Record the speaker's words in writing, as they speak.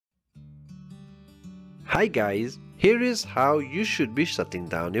Hi guys, here is how you should be shutting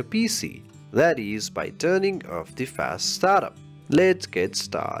down your PC. That is by turning off the fast startup. Let's get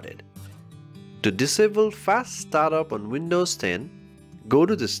started. To disable fast startup on Windows 10, go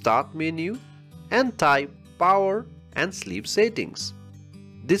to the Start menu and type Power and Sleep Settings.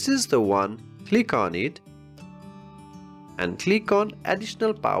 This is the one, click on it and click on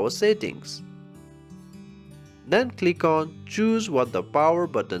Additional Power Settings. Then click on Choose what the power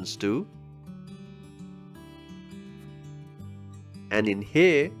buttons do. And in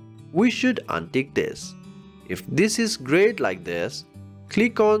here, we should untick this. If this is great like this,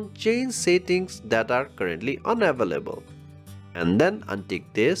 click on Change Settings that are currently unavailable. And then untick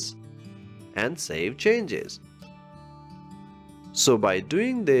this and save changes. So by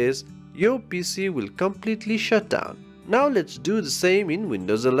doing this, your PC will completely shut down. Now let's do the same in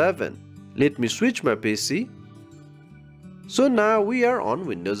Windows 11. Let me switch my PC. So now we are on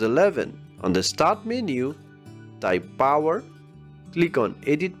Windows 11. On the Start menu, type Power. Click on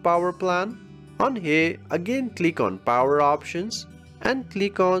Edit Power Plan. On here, again click on Power Options and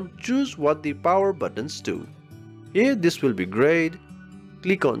click on Choose what the power buttons do. Here this will be great.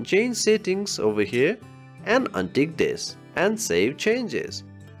 Click on Change Settings over here and untick this and save changes.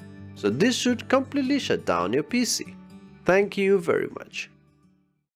 So this should completely shut down your PC. Thank you very much.